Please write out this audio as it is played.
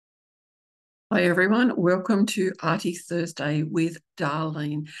Hi everyone, welcome to Arty Thursday with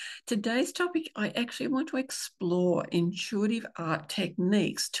Darleen. Today's topic, I actually want to explore intuitive art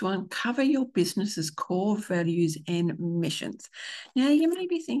techniques to uncover your business's core values and missions. Now you may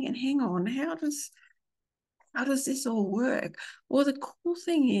be thinking, hang on, how does this all work? Well, the cool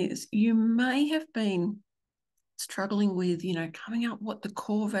thing is you may have been struggling with, coming up what the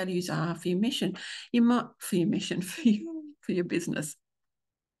core values are for your mission. You might for your mission, for your business.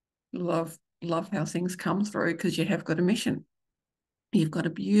 Love how things come through because you have got a mission. You've got a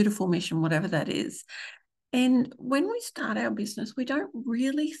beautiful mission, whatever that is. And when we start our business, we don't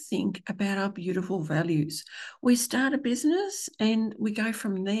really think about our beautiful values. We start a business and we go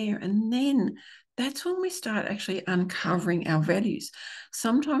from there. And then that's when we start actually uncovering our values.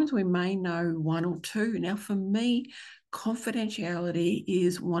 Sometimes we may know one or two. Now, for me, confidentiality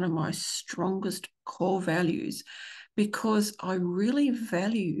is one of my strongest core values because I really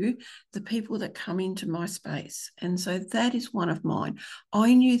value the people that come into my space. And so that is one of mine.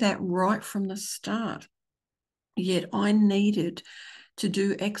 I knew that right from the start. Yet I needed to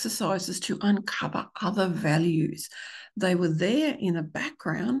do exercises to uncover other values. They were there in the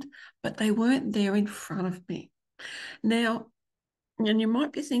background, but they weren't there in front of me. Now, and you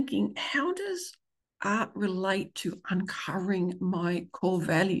might be thinking, how does art relate to uncovering my core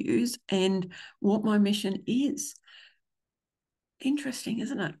values and what my mission is? Interesting,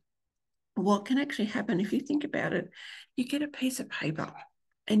 isn't it? What can actually happen if you think about it? You get a piece of paper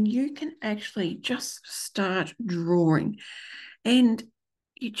and you can actually just start drawing, and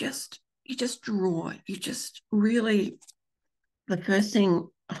you just draw. You just really, the first thing,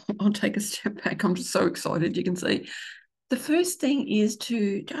 I'll take a step back. I'm just so excited. You can see the first thing is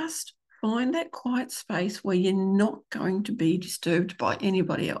to just find that quiet space where you're not going to be disturbed by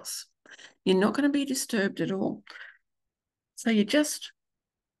anybody else. You're not going to be disturbed at all. So you just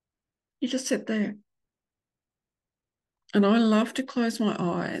sit there. And I love to close my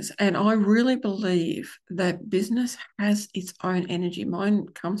eyes. And I really believe that business has its own energy. Mine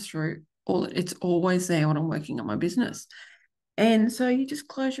comes through it's always there when I'm working on my business. And so you just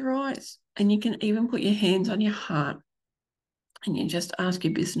close your eyes and you can even put your hands on your heart and you just ask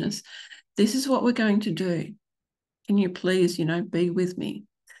your business, this is what we're going to do. Can you please, be with me?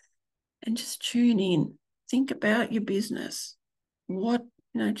 And just tune in. Think about your business. What,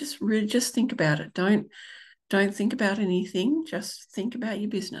 just think about it. Don't think about anything, just think about your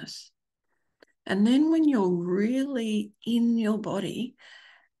business. And then when you're really in your body,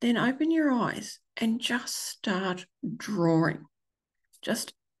 then open your eyes and just start drawing.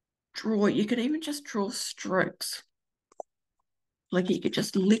 Just draw. You could even just draw strokes. Like you could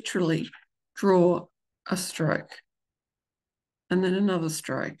just literally draw a stroke and then another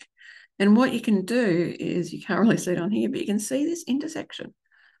stroke. And what you can do is, you can't really see it on here, but you can see this intersection.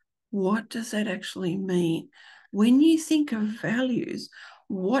 What does that actually mean? When you think of values,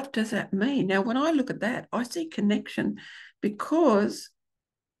 what does that mean? Now, when I look at that, I see connection because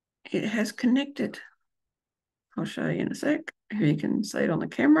it has connected. I'll show you in a sec if you can see it on the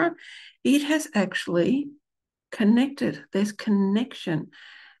camera. It has actually connected. There's connection.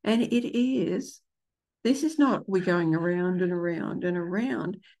 And this is not we're going around and around and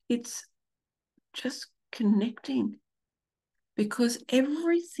around. It's just connecting because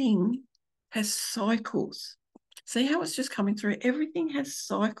everything has cycles. See how it's just coming through? Everything has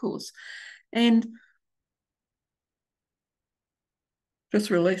cycles. And just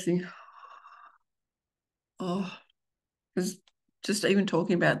releasing. Oh, because just even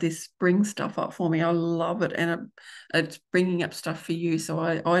talking about this brings stuff up for me. I love it. And it's bringing up stuff for you. So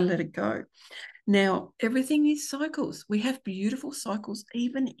I let it go. Now, everything is cycles. We have beautiful cycles,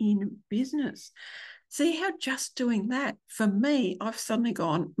 even in business. See how just doing that, for me, I've suddenly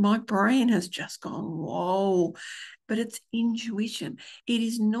gone, my brain has just gone, whoa, but it's intuition. It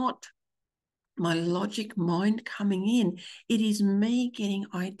is not my logic mind coming in. It is me getting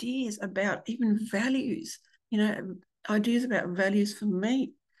ideas about even values, ideas about values for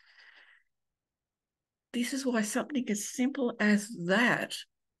me. This is why something as simple as that,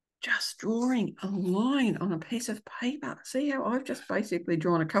 just drawing a line on a piece of paper. See how I've just basically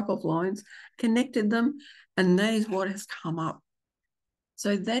drawn a couple of lines, connected them, and that is what has come up.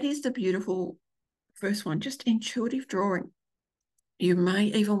 So that is the beautiful first one, just intuitive drawing. You may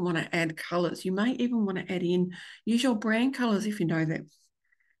even want to add colours. You may even want to add in, use your brand colours if you know them.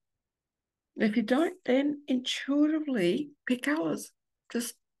 If you don't, then intuitively pick colours.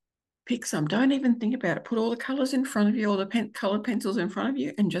 Just pick some. Don't even think about it. Put all the colours in front of you, all the coloured pencils in front of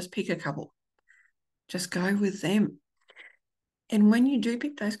you, and just pick a couple. Just go with them. And when you do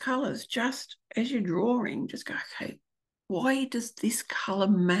pick those colours, just as you're drawing, just go, okay, why does this colour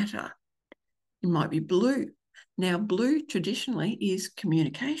matter? It might be blue. Now, blue traditionally is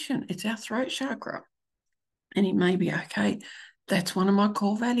communication. It's our throat chakra. And it may be, okay, that's one of my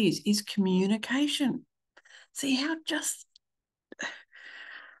core values is communication. See how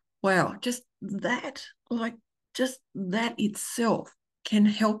wow, just that itself can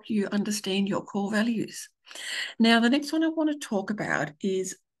help you understand your core values. Now, the next one I want to talk about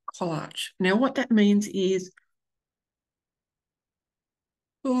is collage. Now, what that means is,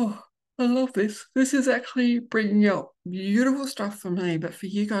 oh, I love this. This is actually bringing up beautiful stuff for me, but for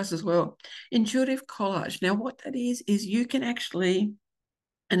you guys as well. Intuitive collage. Now, what that is you can actually,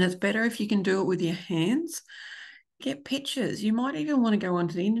 and it's better if you can do it with your hands, get pictures. You might even want to go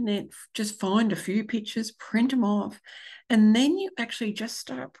onto the internet, just find a few pictures, print them off, and then you actually just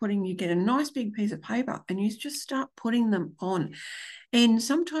start you get a nice big piece of paper and you just start putting them on. And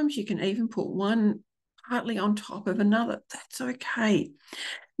sometimes you can even put one partly on top of another. That's okay.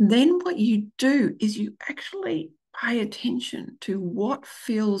 Then what you do is you actually pay attention to what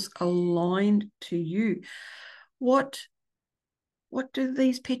feels aligned to you. What do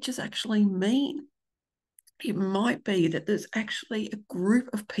these pictures actually mean? It might be that there's actually a group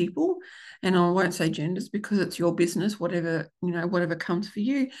of people, and I won't say genders because it's your business, whatever comes for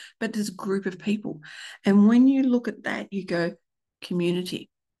you, but there's a group of people. And when you look at that, you go, community,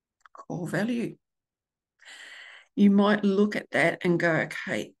 core value. You might look at that and go,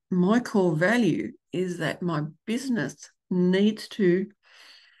 okay, my core value is that my business needs to,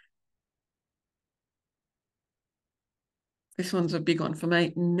 this one's a big one for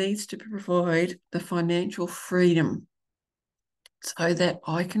me, needs to provide the financial freedom so that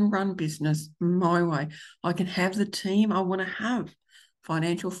I can run business my way. I can have the team I want to have.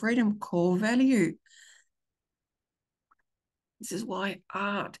 Financial freedom, core value. This is why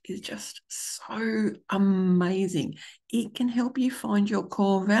art is just so amazing. It can help you find your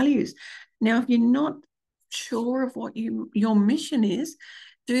core values. Now, if you're not sure of what your mission is,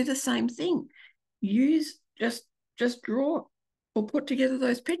 do the same thing. Use just draw or put together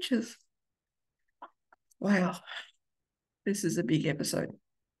those pictures. Wow, this is a big episode.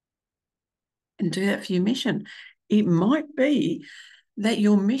 And do that for your mission. It might be that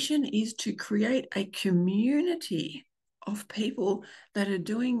your mission is to create a community of people that are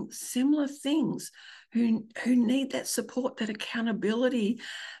doing similar things, who need that support, that accountability,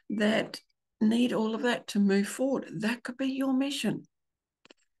 that need all of that to move forward. That could be your mission.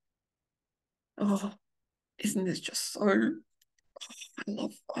 Oh, isn't this just so,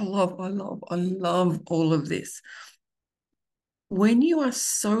 I love all of this. When you are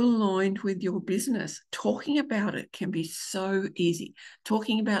so aligned with your business, talking about it can be so easy.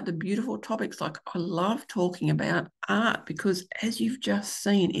 Talking about the beautiful topics, like I love talking about art because, as you've just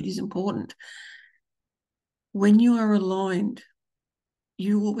seen, it is important. When you are aligned,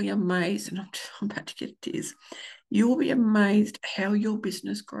 you will be amazed, and I'm about to get tears. You will be amazed how your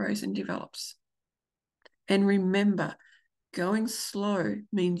business grows and develops. And remember, going slow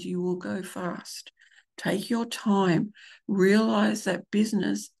means you will go fast. Take your time. Realize that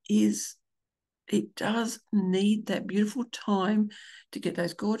business it does need that beautiful time to get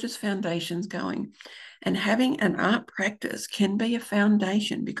those gorgeous foundations going. And having an art practice can be a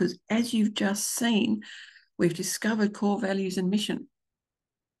foundation because, as you've just seen, we've discovered core values and mission.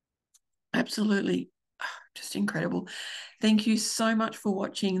 Absolutely. Just incredible. Thank you so much for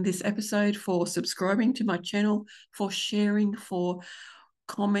watching this episode, for subscribing to my channel, for sharing, for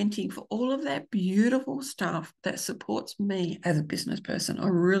commenting, for all of that beautiful stuff that supports me as a business person. I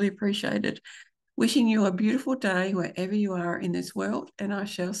really appreciate it. Wishing you a beautiful day wherever you are in this world, and I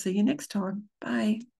shall see you next time. Bye.